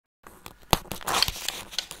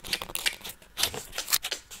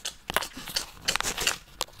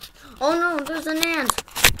Oh no, there's an ant.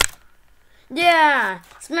 Yeah,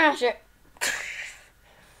 smash it.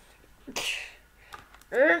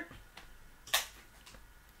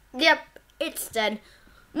 Yep, it's dead.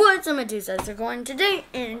 What's up, my two sides are going today?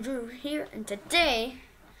 Andrew here, and today,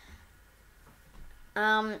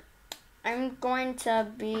 I'm going to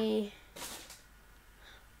be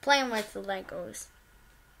playing with the Legos.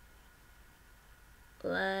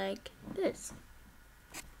 Like this.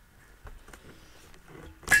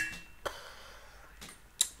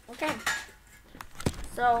 Okay.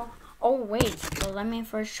 So, oh wait, so let me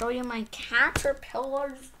first show you my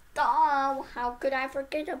caterpillars. Oh, how could I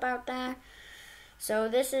forget about that? So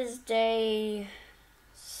this is day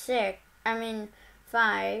 5.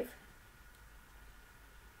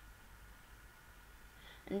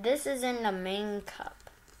 And this is in the main cup.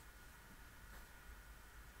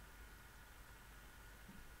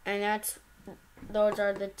 And those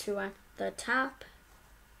are the two at the top.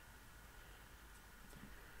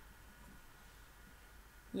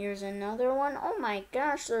 Here's another one. Oh my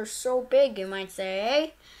gosh, they're so big, you might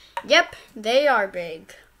say. Yep, they are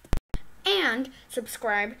big. And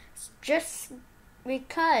subscribe just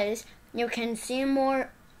because you can see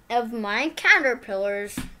more of my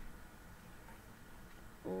caterpillars.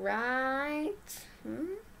 Right?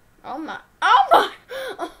 Oh my. Oh,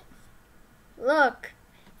 look,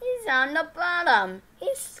 he's on the bottom.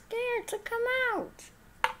 He's scared to come out.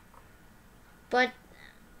 But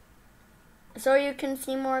so you can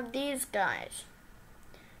see more of these guys.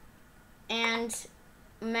 And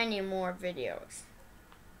many more videos.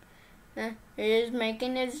 He is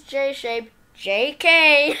making his J shape.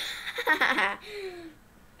 JK!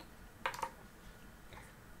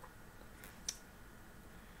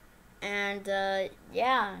 And,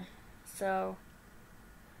 yeah. So,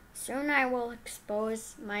 soon I will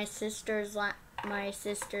expose my sister's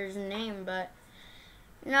name, but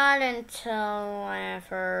not until I have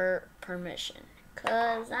her permission.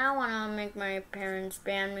 Because I want to make my parents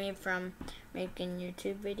ban me from making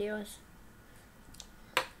YouTube videos.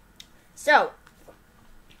 So,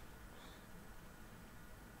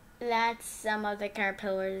 that's some of the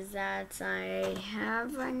caterpillars that I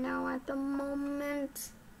have right now at the moment.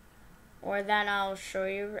 Or that I'll show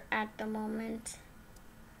you at the moment.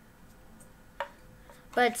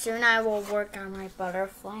 But soon I will work on my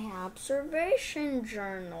butterfly observation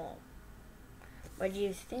journal. What do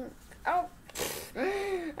you think? Oh,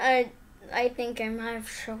 I think I might have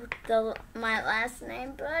showed my last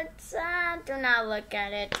name, but do not look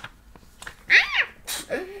at it.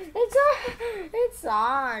 It's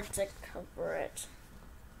hard to cover it.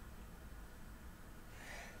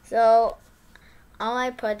 So, all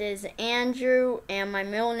I put is Andrew and my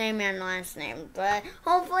middle name and last name. But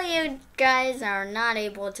hopefully you guys are not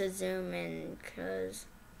able to zoom in, because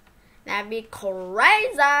that'd be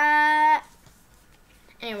crazy.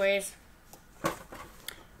 Anyways,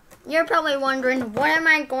 you're probably wondering, what am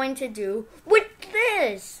I going to do with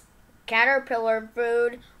this caterpillar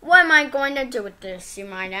food? What am I going to do with this, you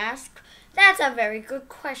might ask? That's a very good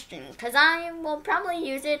question, because I will probably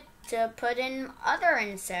use it to put in other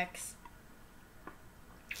insects.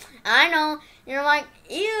 I know, you're like,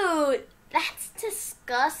 ew, that's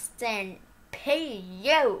disgusting. Pay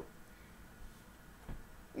you.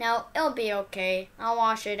 No, it'll be okay. I'll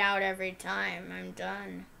wash it out every time I'm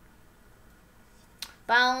done.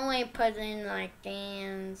 But I'll only put in like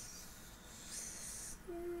ants.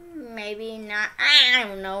 Maybe not, I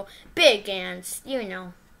don't know. Big ants, you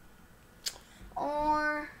know.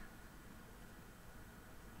 Or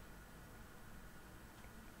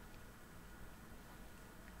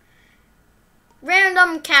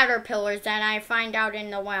random caterpillars that I find out in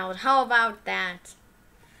the wild. How about that?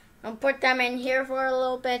 I'll put them in here for a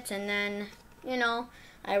little bit, and then, you know,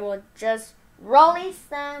 I will just release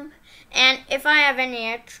them. And if I have any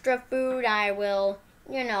extra food, I will,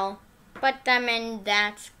 you know, put them in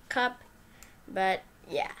that cup. But,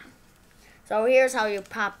 yeah. So here's how you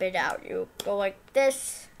pop it out. You go like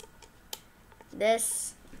this,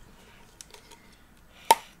 this,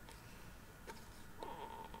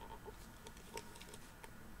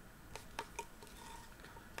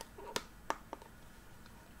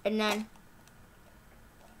 and then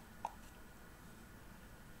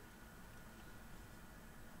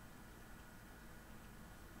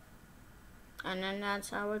that's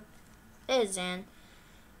how it is. And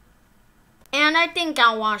I think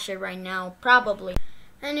I'll wash it right now, probably.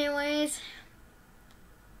 Anyways,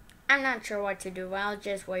 I'm not sure what to do. I'll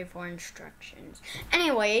just wait for instructions.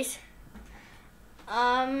 Anyways,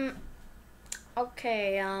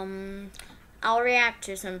 okay, I'll react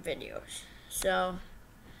to some videos. So,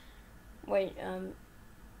 wait,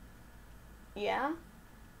 yeah?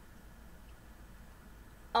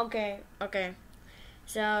 Okay.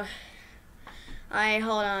 So,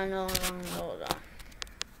 hold on.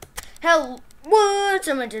 Hello, what's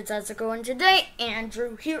up, Jessica, and today,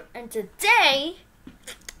 Andrew here, and today,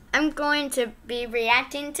 I'm going to be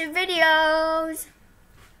reacting to videos.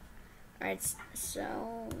 Alright,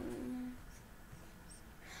 so,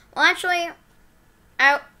 well, actually,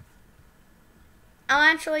 I'll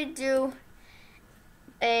actually do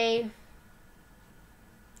a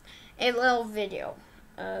little video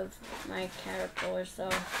of my caterpillar, so,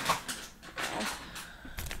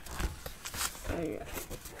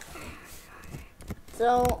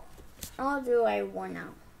 so I'll do a one now.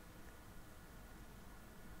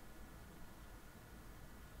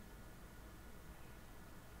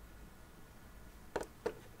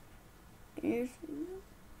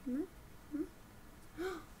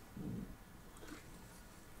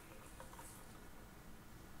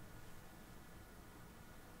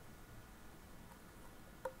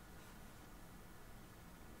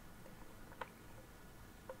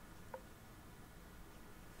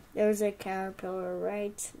 There's a caterpillar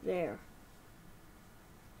right there.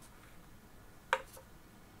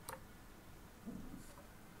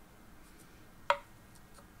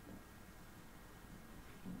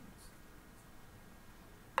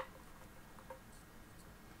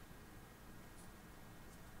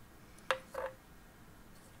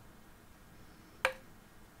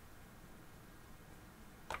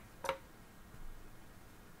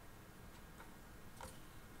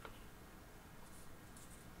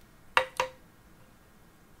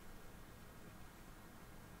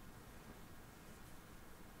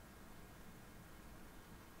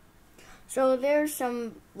 So there's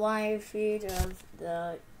some live feed of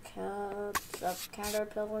the cubs of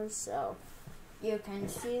caterpillars, so you can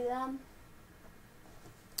see them.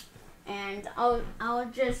 And I'll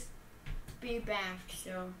just be back.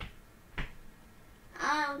 So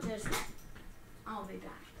I'll be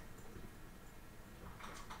back.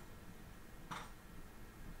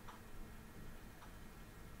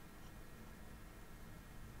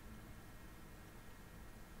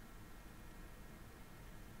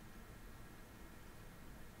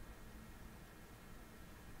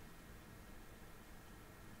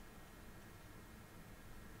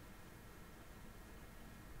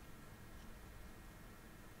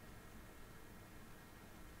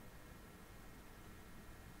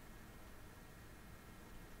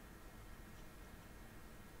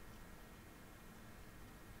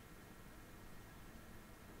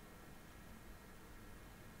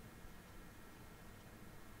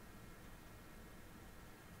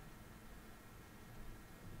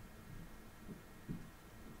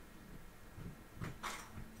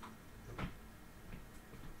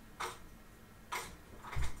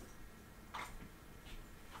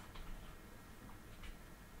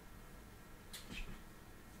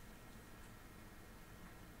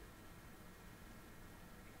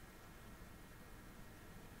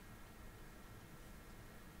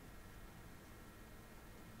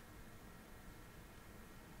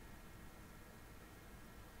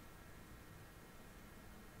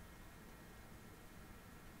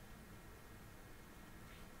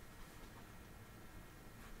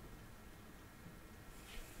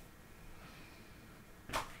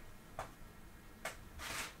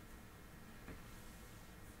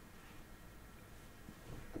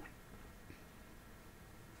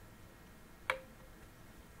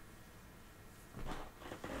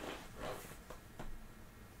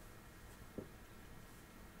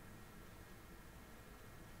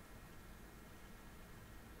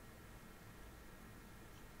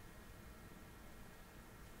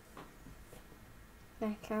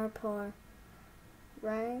 That caterpillar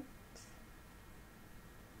right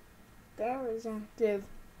there is active.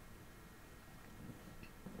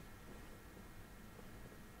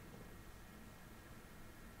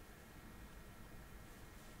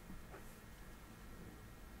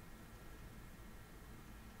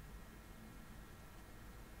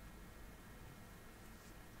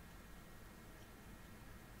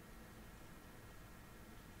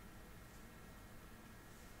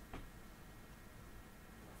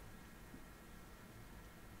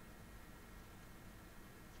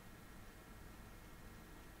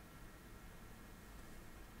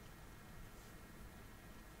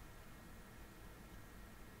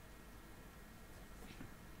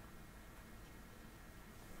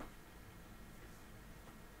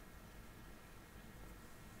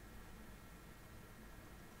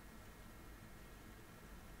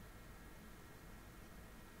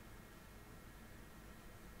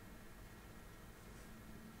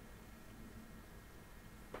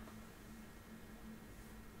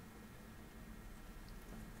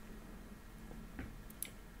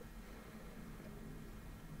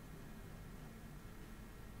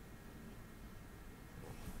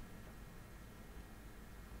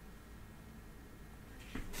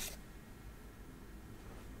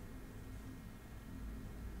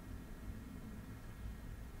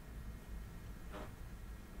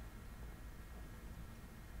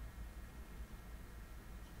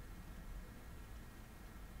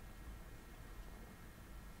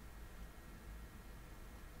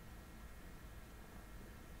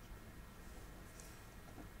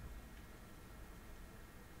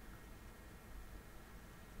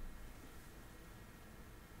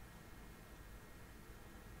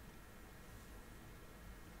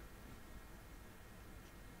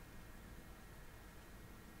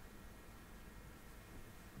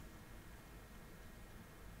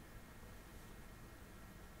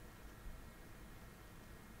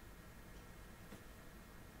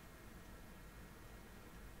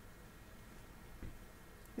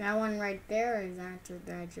 That one right there is actually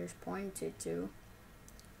that I just pointed to.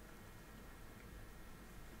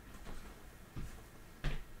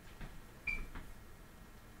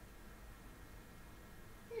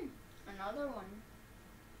 Another one.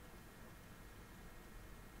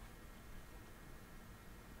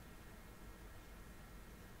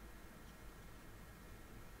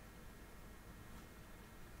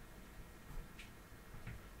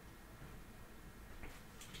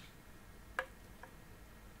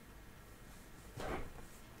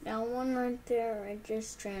 That one right there, I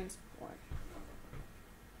just transport.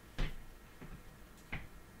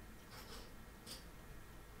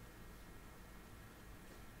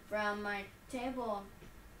 From my table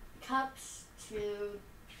cups to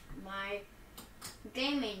my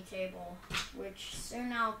gaming table, which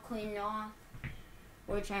soon I'll clean off.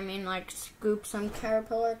 Which I mean, like, scoop some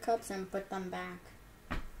caterpillar cups and put them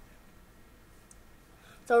back.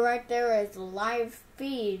 So right there is a live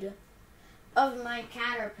feed of my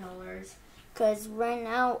caterpillars, because right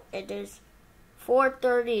now it is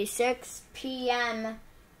 4:36 p.m.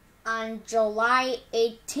 on July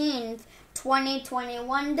 18th,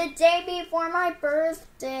 2021, the day before my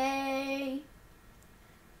birthday.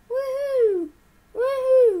 Woohoo!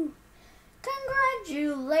 Woohoo!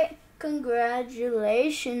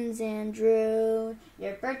 Congratulations, Andrew.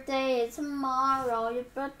 Your birthday is tomorrow. Your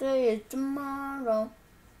birthday is tomorrow.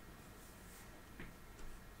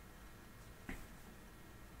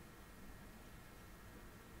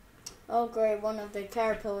 Oh great, one of the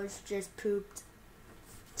caterpillars just pooped.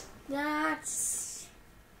 That's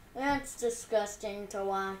disgusting to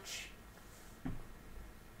watch.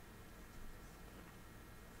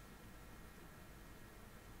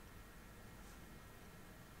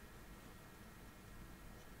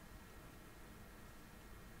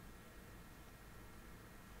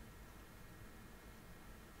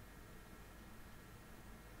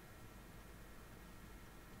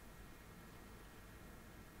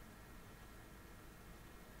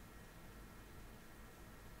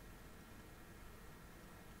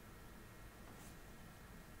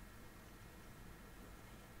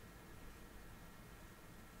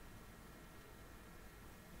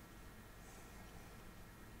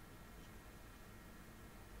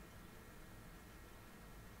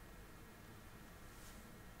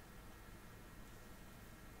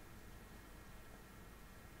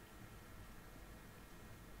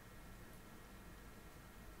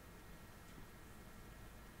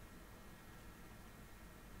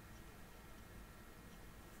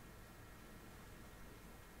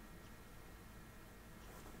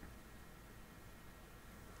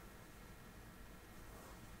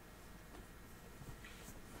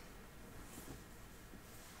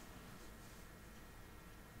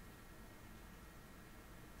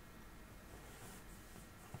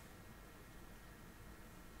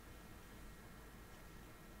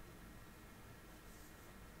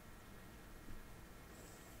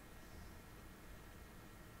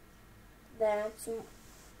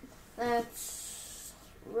 That's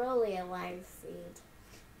really a live feed.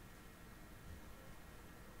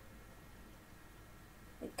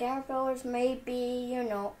 The caterpillars may be,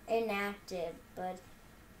 inactive, but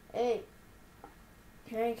I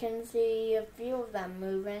can see a few of them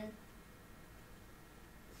moving.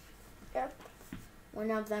 Yep. One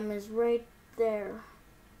of them is right there.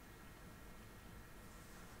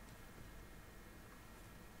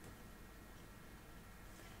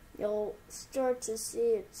 You'll start to see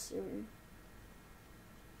it soon.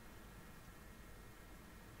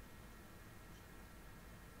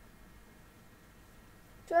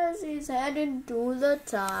 Because he's headed to the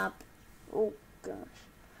top. Oh gosh.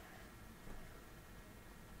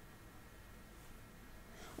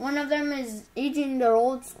 One of them is eating their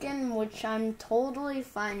old skin, which I'm totally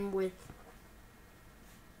fine with.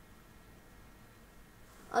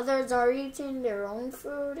 Others are eating their own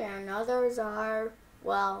food, and others are,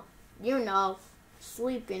 well,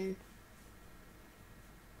 sleeping.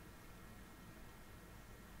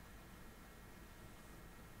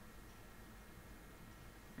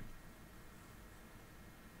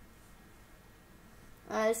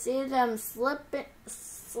 I see them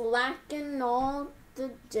slacking all the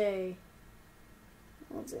day.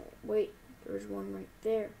 Wait, there's one right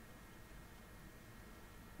there.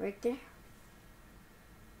 Right there.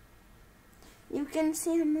 You can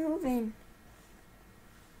see him moving.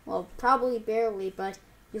 Well, probably barely, but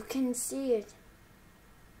you can see it.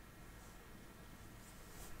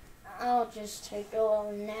 I'll just take a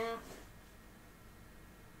little nap.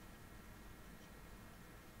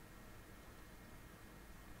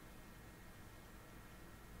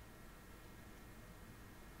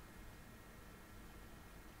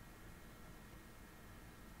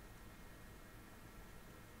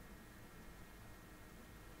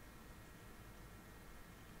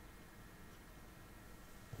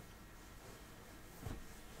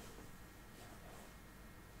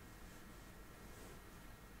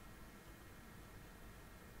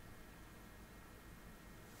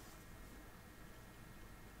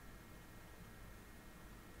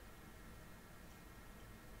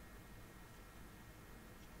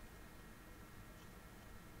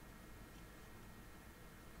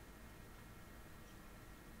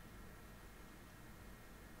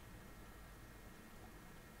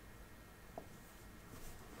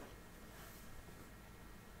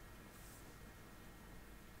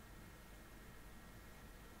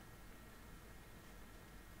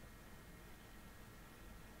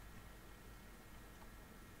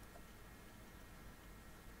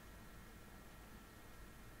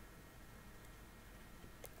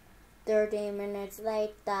 30 minutes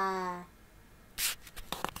later.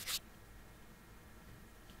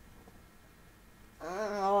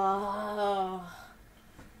 Oh,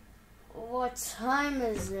 what time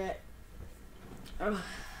is it? Oh,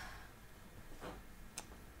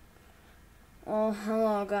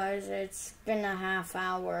 hello guys, it's been a half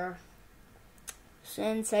hour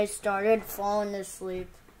since I started falling asleep.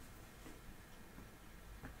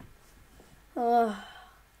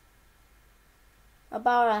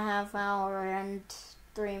 About a half hour and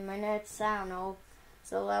 3 minutes, I don't know.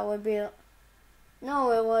 So that would be,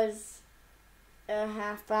 no, it was a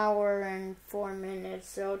half hour and 4 minutes,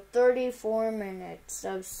 so 34 minutes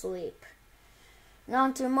of sleep.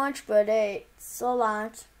 Not too much, but hey, it's a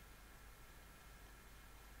lot.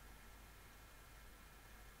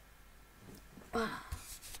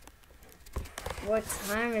 What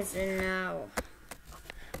time is it now?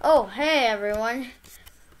 Oh, hey everyone.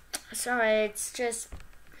 Sorry, it's just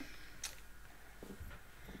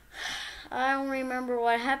I don't remember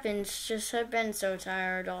what happened. It's just I've been so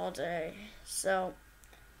tired all day. So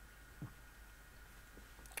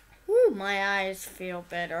my eyes feel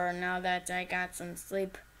better now that I got some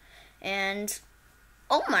sleep. And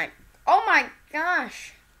oh my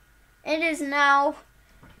gosh. It is now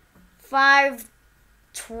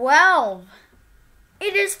 5:12.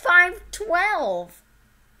 It is 5:12.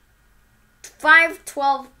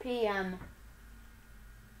 5:12 p.m.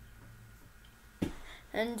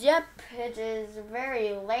 And yep, it is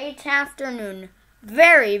very late afternoon.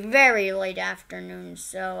 Very, very late afternoon.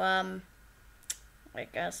 So, I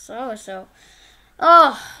guess so.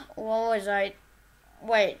 What was I?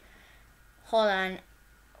 Wait, hold on.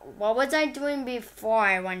 What was I doing before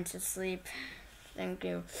I went to sleep? Thank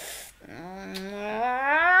you.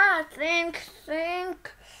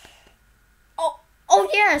 Think. Oh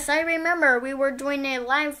yes, I remember we were doing a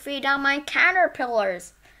live feed on my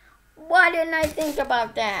caterpillars. Why didn't I think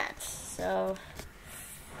about that? So,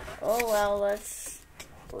 oh well, let's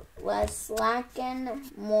slacken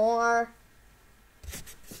more.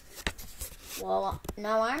 Well,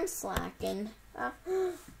 now I'm slacking.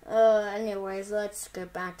 Anyways, let's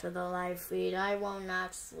get back to the live feed. I will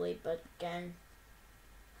not sleep again.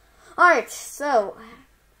 Alright, so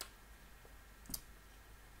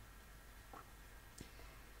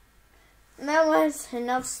that was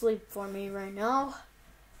enough sleep for me right now.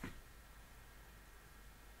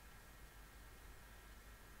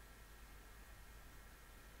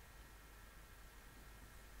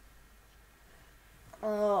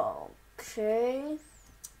 Okay.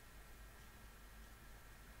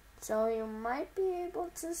 So you might be able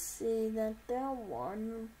to see that the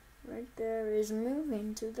one right there is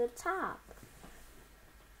moving to the top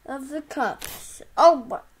of the cups. Oh,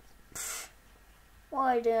 but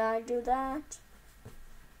why did I do that?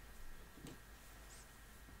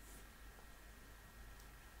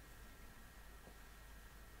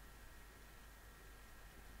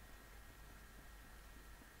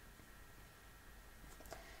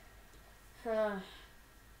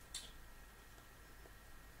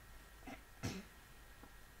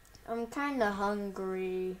 I'm kind of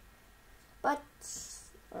hungry, but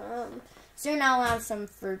soon I'll have some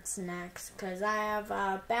fruit snacks because I have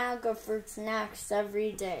a bag of fruit snacks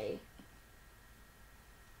every day.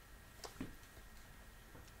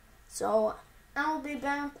 So I'll be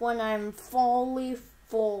back when I'm fully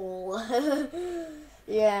full.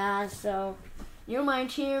 Yeah, so you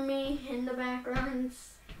might hear me in the background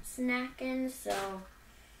snacking, so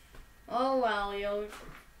oh well,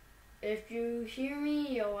 if you hear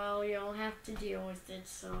me, you'll have to deal with it,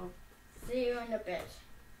 so see you in a bit.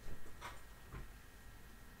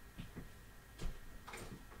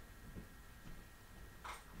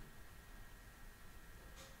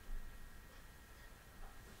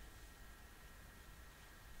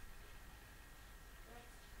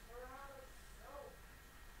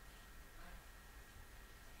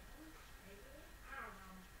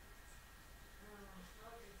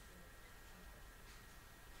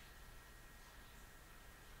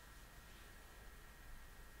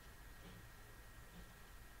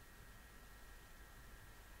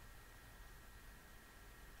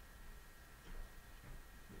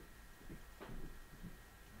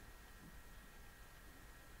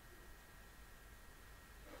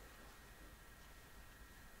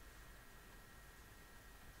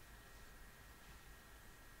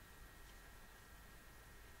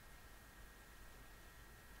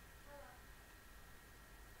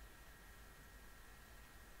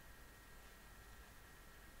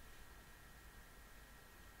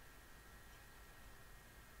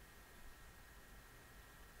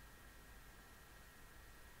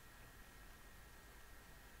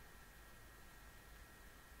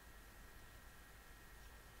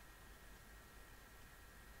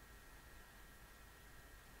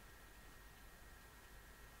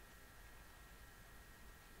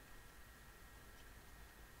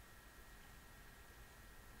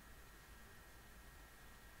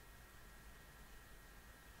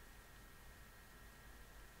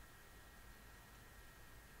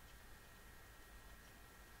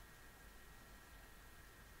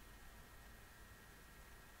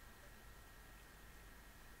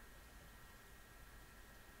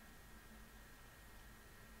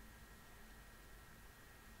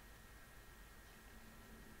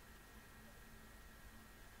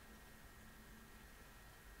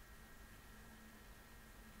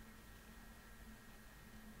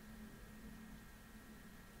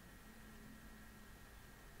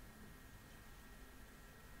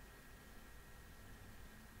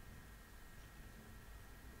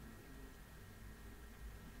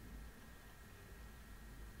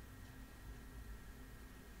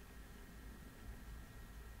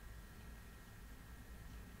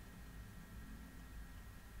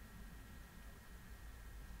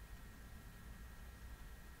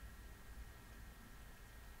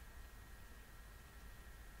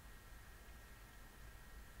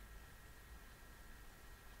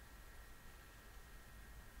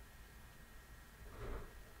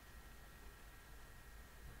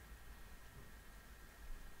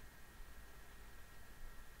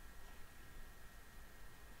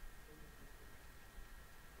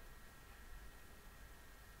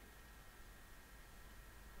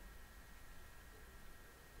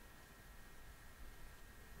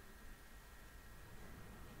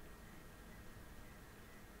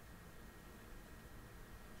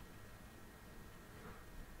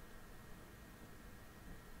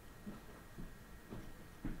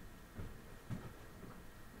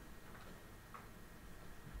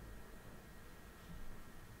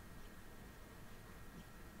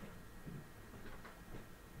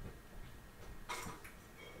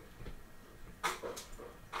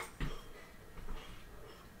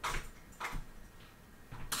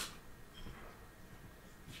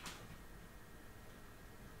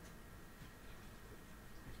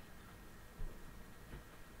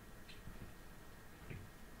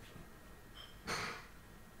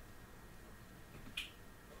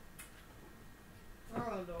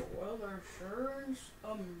 sure is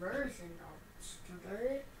amazing out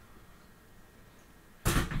today.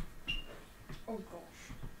 Oh gosh.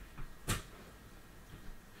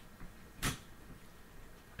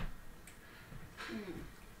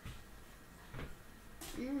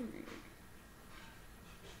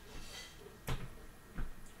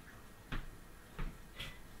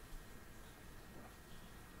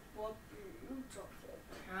 What beautiful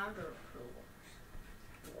caterpillars.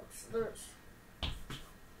 What's this?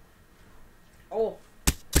 Oh.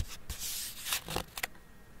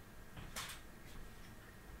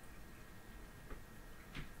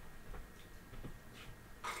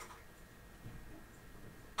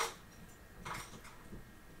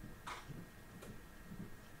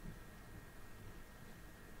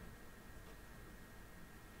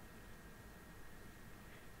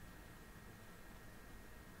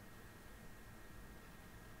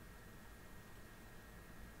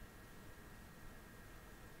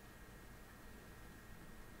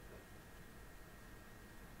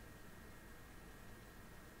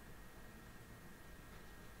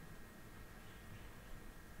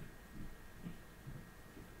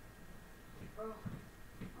 Oh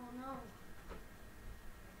no.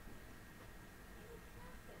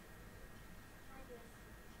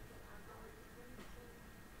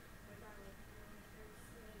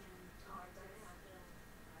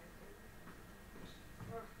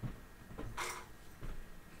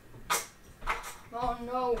 Oh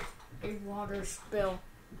no, a water spill.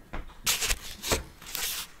 I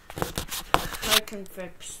can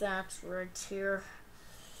fix that right here.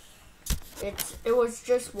 It was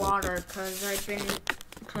just water because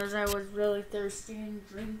I was really thirsty and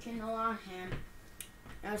drinking a lot. And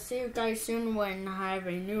I'll see you guys soon when I have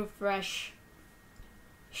a new fresh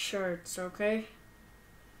shirts, okay?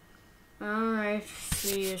 Alright,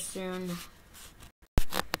 see you soon.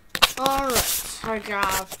 Alright, I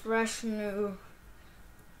got a fresh new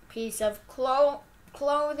piece of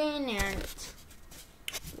clothing and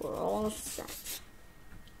we're all set.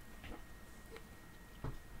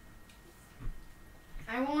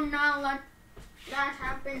 I will not let that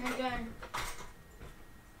happen again.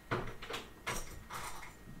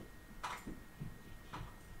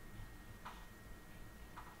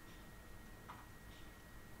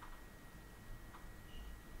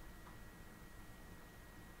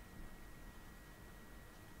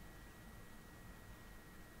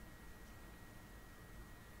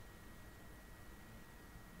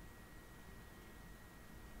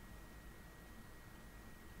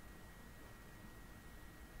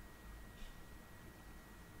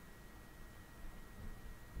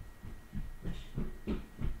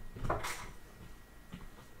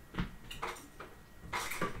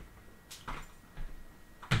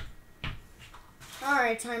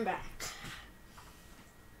 Alright, I'm back.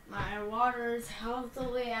 My water is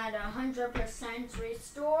healthily at 100%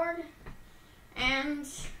 restored, and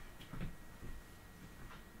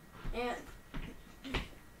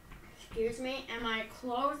excuse me, and my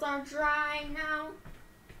clothes are dry now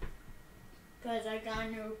because I got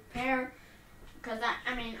a new pair. Because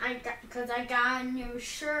I got a new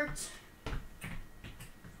shirt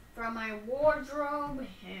from my wardrobe,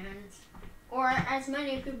 or as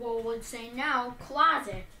many people would say now,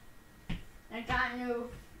 closet. I got a new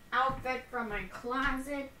outfit from my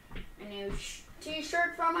closet, a new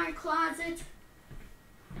t-shirt from my closet,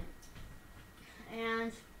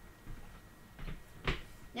 and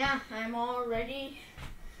yeah, I'm all ready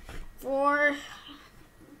for,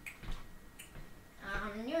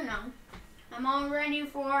 I'm all ready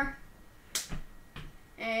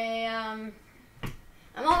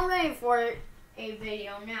for a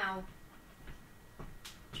video now.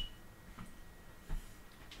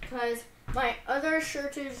 Because my other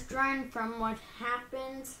shirt is drying from what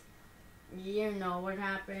happened. You know what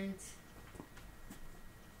happened.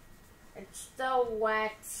 It's still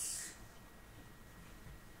wet.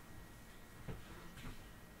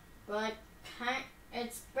 But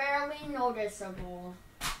it's barely noticeable.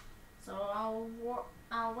 So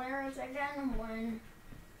I'll wear it again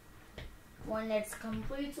when it's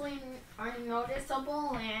completely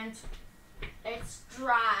unnoticeable and it's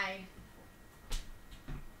dry.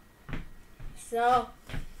 So,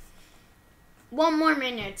 1 more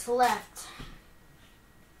minute left.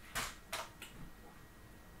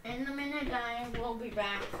 In a minute, I will be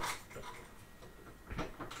back.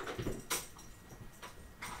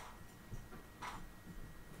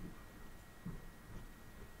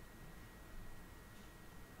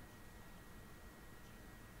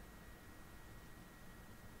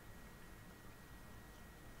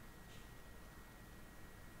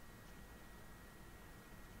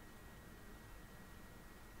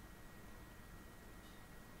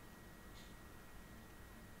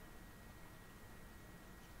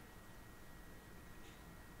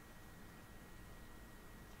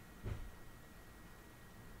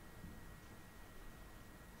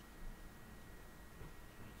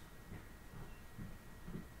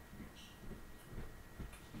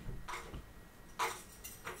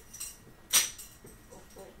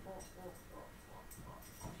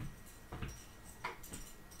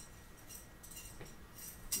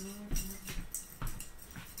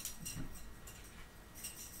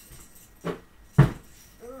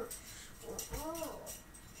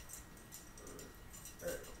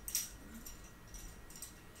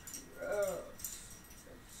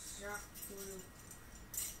 exactly.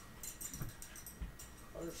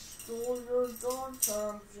 I stole your dog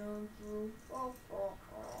tags, Andrew.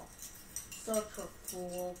 Such a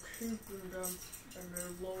fool, keeping them in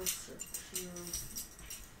a low secure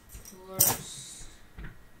place.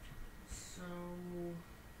 So,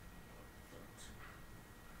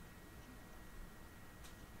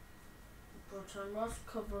 but I must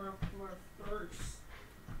cover up my face.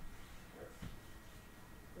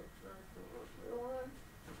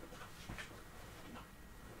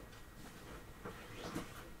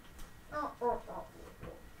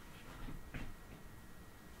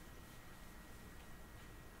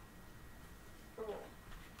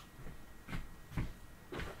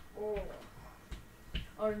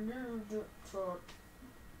 I need it to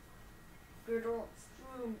get off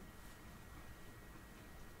stream.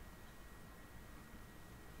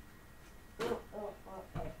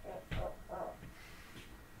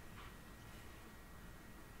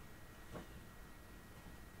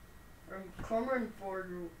 I'm coming for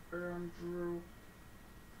you, Andrew.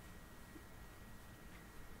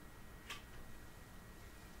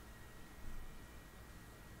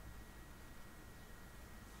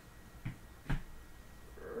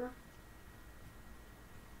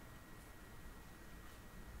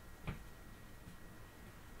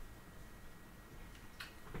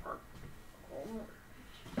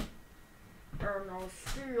 And I'll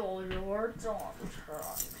steal your dog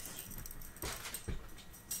tags.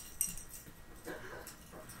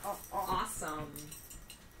 Awesome.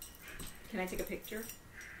 Can I take a picture?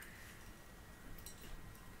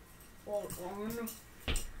 Hold on.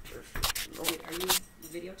 Wait, are you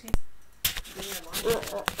videotaping?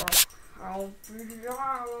 I'll be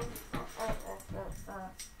down.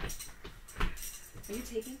 Are you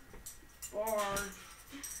taking? Bye.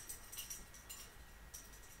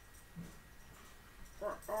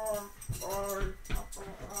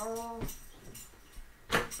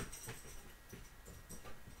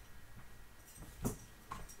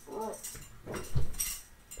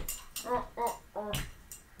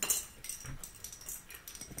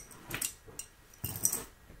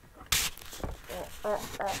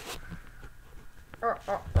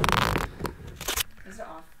 Is it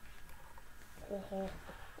off?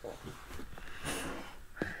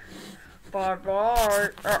 Bye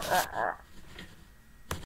bye.